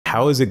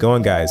How is it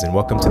going, guys, and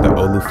welcome to the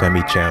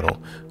Olufemi channel.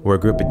 We're a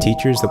group of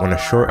teachers that want to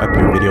shore up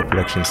your video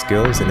production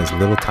skills in as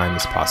little time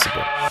as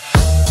possible.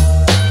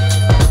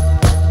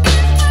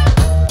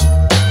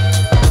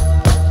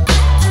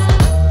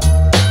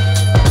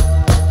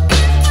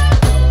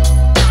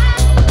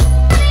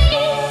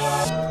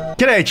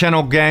 G'day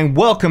channel gang,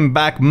 welcome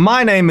back.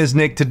 My name is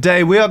Nick.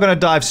 Today we are going to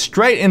dive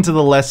straight into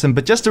the lesson,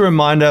 but just a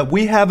reminder,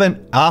 we have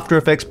an After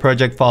Effects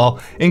project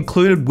file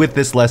included with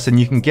this lesson.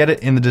 You can get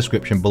it in the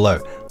description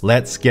below.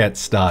 Let's get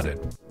started.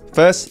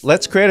 First,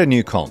 let's create a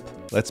new comp.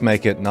 Let's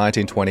make it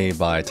 1920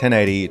 by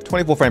 1080,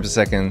 24 frames per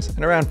second,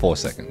 and around 4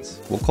 seconds.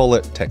 We'll call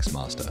it Text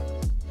Master.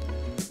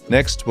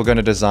 Next, we're going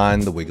to design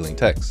the wiggling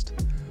text.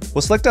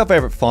 We'll select our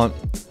favorite font.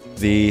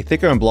 The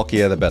thicker and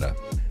blockier, the better.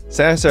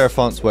 Sans serif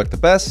fonts work the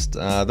best.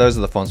 Those are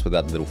the fonts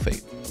without little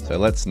feet. So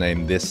let's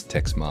name this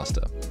Text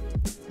Master.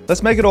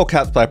 Let's make it all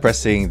caps by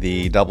pressing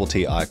the double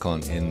T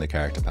icon in the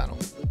character panel.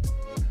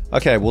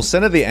 Okay, we'll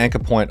center the anchor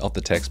point of the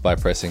text by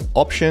pressing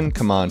Option,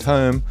 Command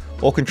Home,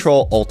 or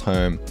Control Alt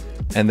Home,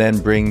 and then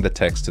bring the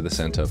text to the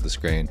center of the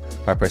screen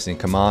by pressing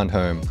Command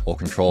Home or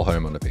Control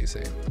Home on the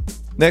PC.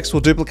 Next, we'll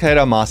duplicate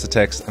our master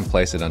text and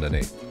place it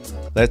underneath.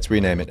 Let's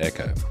rename it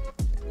Echo.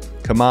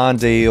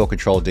 Command D or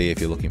Control D if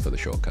you're looking for the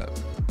shortcut.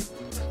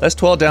 Let's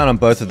twirl down on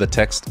both of the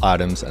text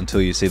items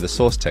until you see the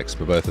source text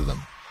for both of them.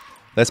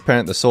 Let's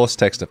parent the source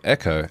text of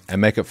Echo and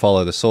make it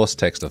follow the source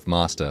text of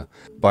Master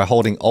by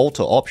holding Alt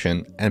or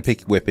Option and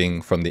pick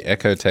whipping from the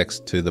Echo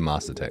text to the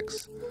master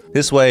text.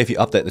 This way, if you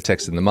update the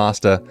text in the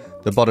master,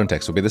 the bottom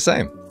text will be the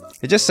same.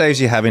 It just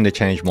saves you having to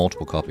change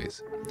multiple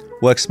copies.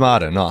 Work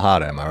smarter, not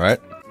harder, am I right?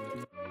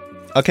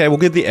 Okay, we'll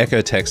give the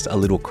Echo text a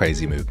little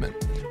crazy movement.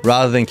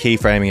 Rather than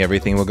keyframing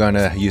everything, we're going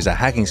to use our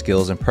hacking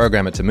skills and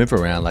program it to move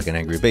around like an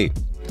angry beat.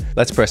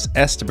 Let's press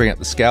S to bring up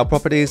the scale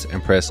properties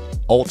and press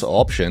Alt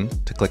or Option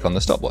to click on the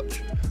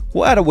stopwatch.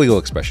 We'll add a wiggle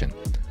expression.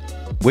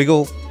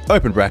 Wiggle,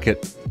 open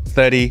bracket,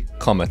 30,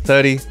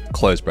 30,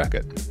 close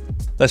bracket.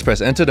 Let's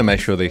press Enter to make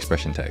sure the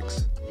expression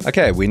takes.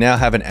 Okay, we now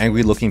have an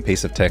angry looking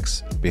piece of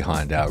text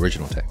behind our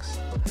original text.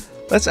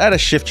 Let's add a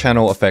shift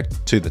channel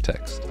effect to the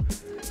text.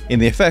 In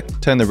the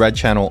effect, turn the red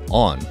channel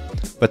on,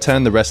 but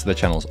turn the rest of the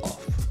channels off.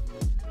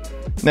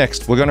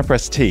 Next, we're going to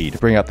press T to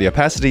bring up the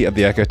opacity of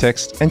the Echo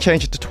text and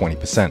change it to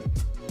 20%.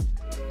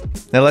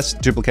 Now let's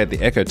duplicate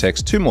the Echo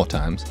text 2 more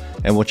times,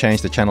 and we'll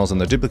change the channels on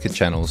the duplicate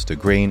channels to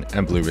green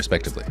and blue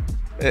respectively.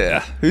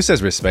 Ugh, who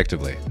says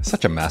respectively?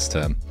 Such a math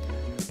term.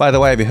 By the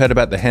way, have you heard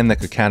about the hen that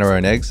could count her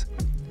own eggs?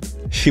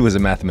 She was a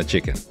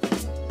mathematican.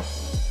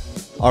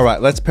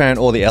 Alright, let's parent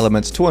all the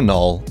elements to a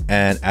null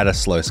and add a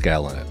slow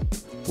scale on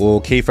it.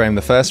 We'll keyframe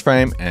the first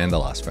frame and the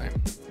last frame.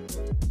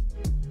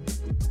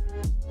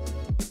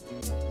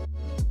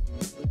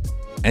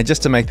 And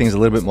just to make things a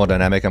little bit more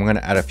dynamic, I'm going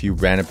to add a few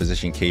random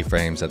position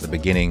keyframes at the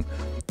beginning,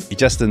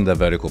 just in the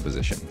vertical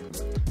position.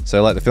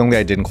 So like the film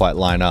gate didn't quite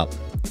line up.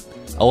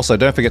 Also,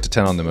 don't forget to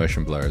turn on the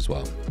motion blur as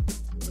well.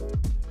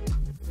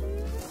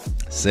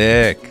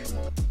 Sick.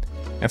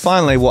 And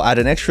finally, we'll add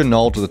an extra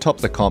null to the top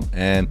of the comp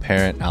and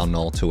parent our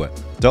null to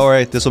it. Don't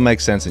worry, this will make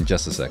sense in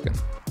just a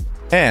second.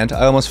 And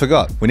I almost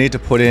forgot, we need to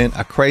put in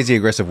a crazy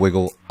aggressive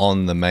wiggle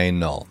on the main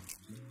null.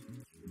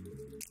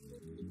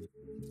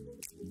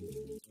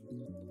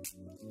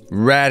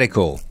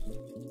 Radical.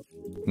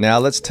 Now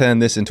let's turn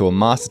this into a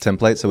master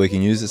template so we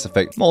can use this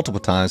effect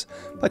multiple times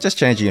by just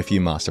changing a few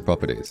master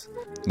properties.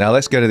 Now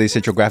let's go to the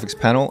Essential Graphics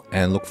panel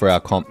and look for our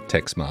comp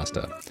text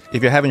master.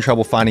 If you're having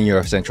trouble finding your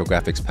Essential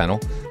Graphics panel,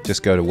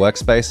 just go to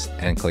Workspace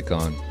and click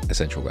on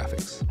Essential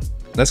Graphics.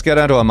 Let's go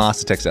down to our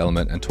master text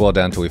element and twirl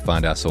down until we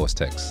find our source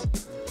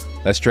text.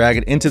 Let's drag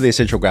it into the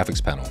Essential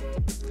Graphics panel.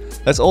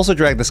 Let's also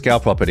drag the scale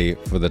property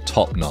for the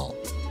top null.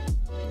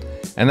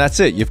 And that's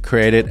it, you've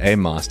created a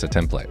master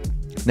template.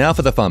 Now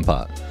for the fun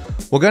part.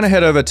 We're going to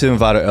head over to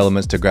Envato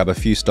Elements to grab a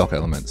few stock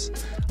elements.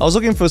 I was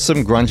looking for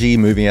some grungy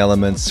moving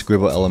elements,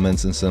 scribble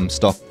elements, and some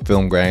stock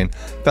film grain.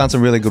 Found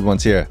some really good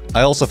ones here.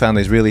 I also found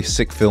these really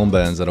sick film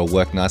burns that'll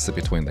work nicely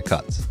between the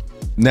cuts.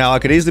 Now I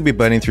could easily be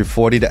burning through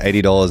 $40 to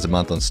 $80 a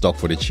month on stock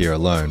footage here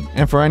alone.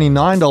 And for only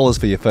 $9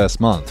 for your first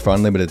month for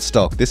unlimited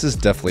stock, this is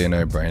definitely a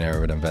no-brainer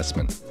of an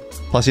investment.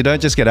 Plus, you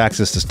don't just get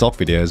access to stock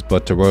videos,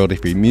 but to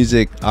royalty-free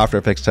music, After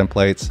Effects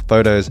templates,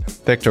 photos,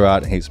 vector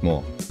art, and heaps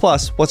more.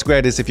 Plus, what's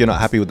great is if you're not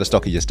happy with the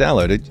stock you just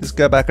downloaded, just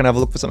go back and have a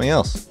look for something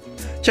else.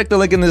 Check the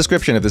link in the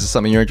description if this is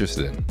something you're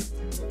interested in.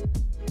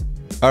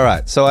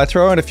 Alright, so I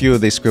throw in a few of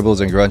these scribbles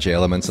and grungy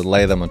elements and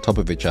lay them on top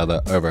of each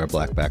other over a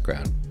black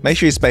background. Make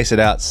sure you space it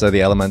out so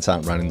the elements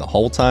aren't running the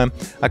whole time.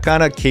 I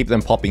kind of keep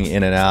them popping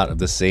in and out of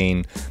the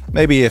scene,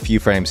 maybe a few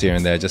frames here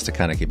and there just to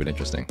kind of keep it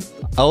interesting.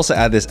 I also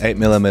add this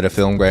 8mm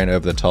film grain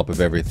over the top of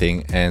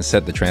everything and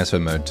set the transfer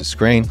mode to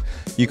screen.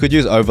 You could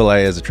use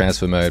overlay as a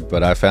transfer mode,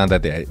 but I found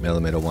that the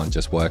 8mm one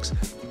just works.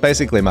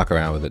 Basically muck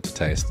around with it to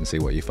taste and see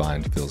what you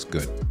find feels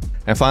good.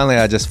 And finally,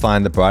 I just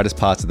find the brightest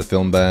parts of the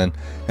film burn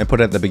and put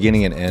it at the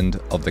beginning and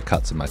end of the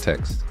cuts of my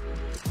text.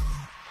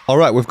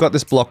 Alright, we've got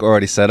this block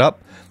already set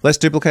up. Let's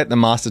duplicate the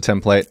master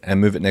template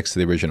and move it next to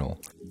the original.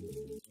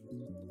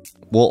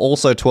 We'll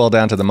also twirl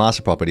down to the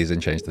master properties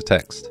and change the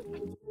text.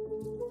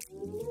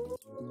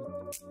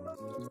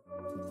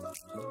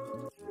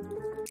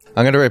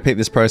 I'm going to repeat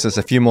this process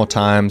a few more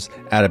times,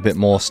 add a bit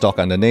more stock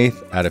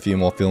underneath, add a few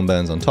more film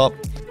burns on top.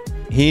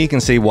 Here you can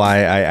see why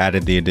I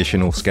added the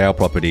additional scale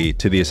property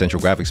to the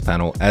Essential Graphics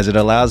panel, as it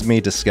allows me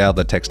to scale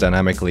the text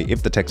dynamically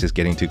if the text is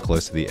getting too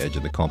close to the edge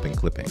of the comp and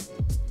clipping.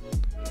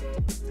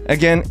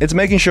 Again, it's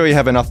making sure you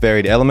have enough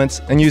varied elements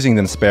and using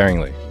them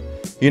sparingly.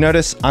 You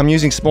notice I'm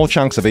using small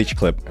chunks of each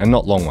clip and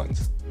not long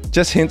ones.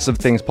 Just hints of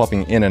things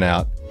popping in and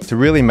out to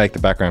really make the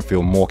background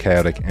feel more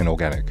chaotic and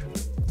organic.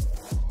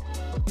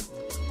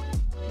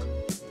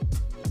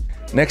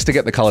 Next, to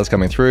get the colors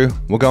coming through,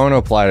 we're going to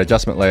apply an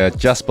adjustment layer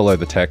just below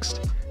the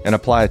text and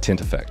apply a tint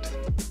effect.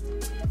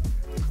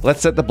 Let's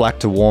set the black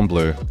to warm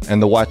blue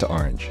and the white to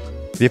orange.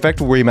 The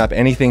effect will remap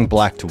anything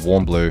black to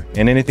warm blue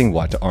and anything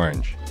white to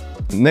orange.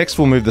 Next,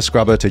 we'll move the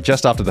scrubber to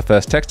just after the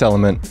first text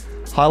element,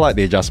 highlight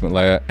the adjustment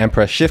layer and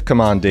press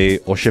Shift-Command-D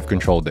or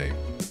Shift-Control-D.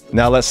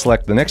 Now let's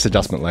select the next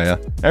adjustment layer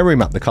and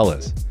remap the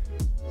colors.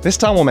 This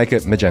time we'll make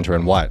it magenta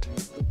and white.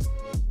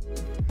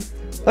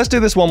 Let's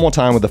do this one more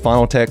time with the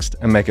final text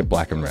and make it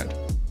black and red.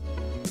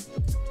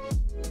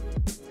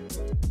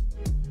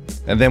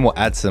 And then we'll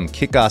add some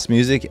kick-ass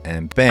music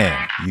and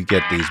bam, you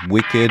get these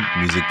wicked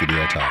music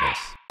video titles.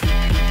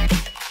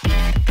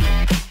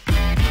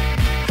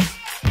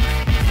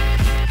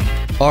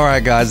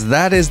 Alright guys,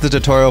 that is the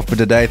tutorial for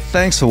today.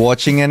 Thanks for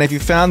watching, and if you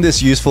found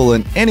this useful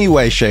in any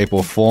way, shape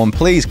or form,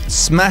 please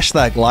smash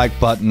that like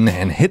button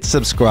and hit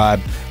subscribe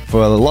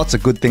for lots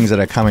of good things that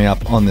are coming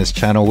up on this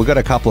channel. We've got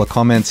a couple of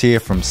comments here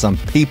from some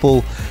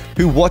people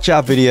who watch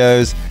our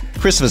videos.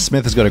 Christopher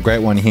Smith has got a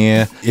great one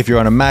here. If you're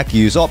on a Mac,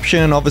 use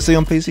Option. Obviously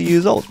on PC,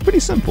 use Alt.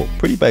 Pretty simple,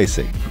 pretty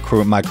basic.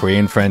 My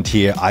Korean friend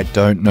here, I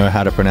don't know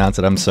how to pronounce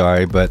it, I'm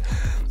sorry, but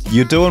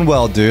you're doing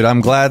well, dude.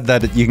 I'm glad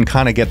that you can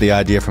kind of get the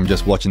idea from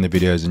just watching the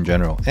videos in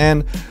general.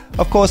 And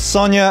of course,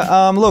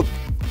 Sonia, look,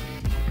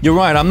 you're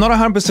right. I'm not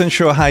 100%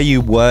 sure how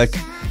you work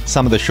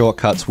some of the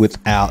shortcuts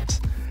without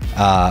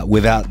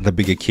the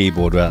bigger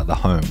keyboard, without the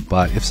home.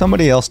 But if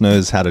somebody else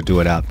knows how to do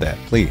it out there,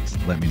 please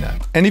let me know.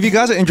 And if you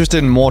guys are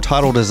interested in more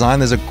title design,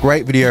 there's a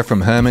great video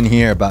from Herman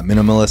here about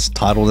minimalist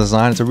title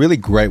design. It's a really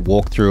great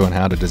walkthrough on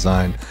how to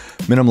design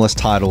minimalist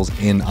titles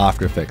in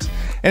After Effects.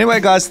 Anyway,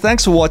 guys,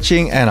 thanks for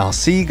watching, and I'll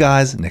see you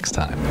guys next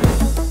time.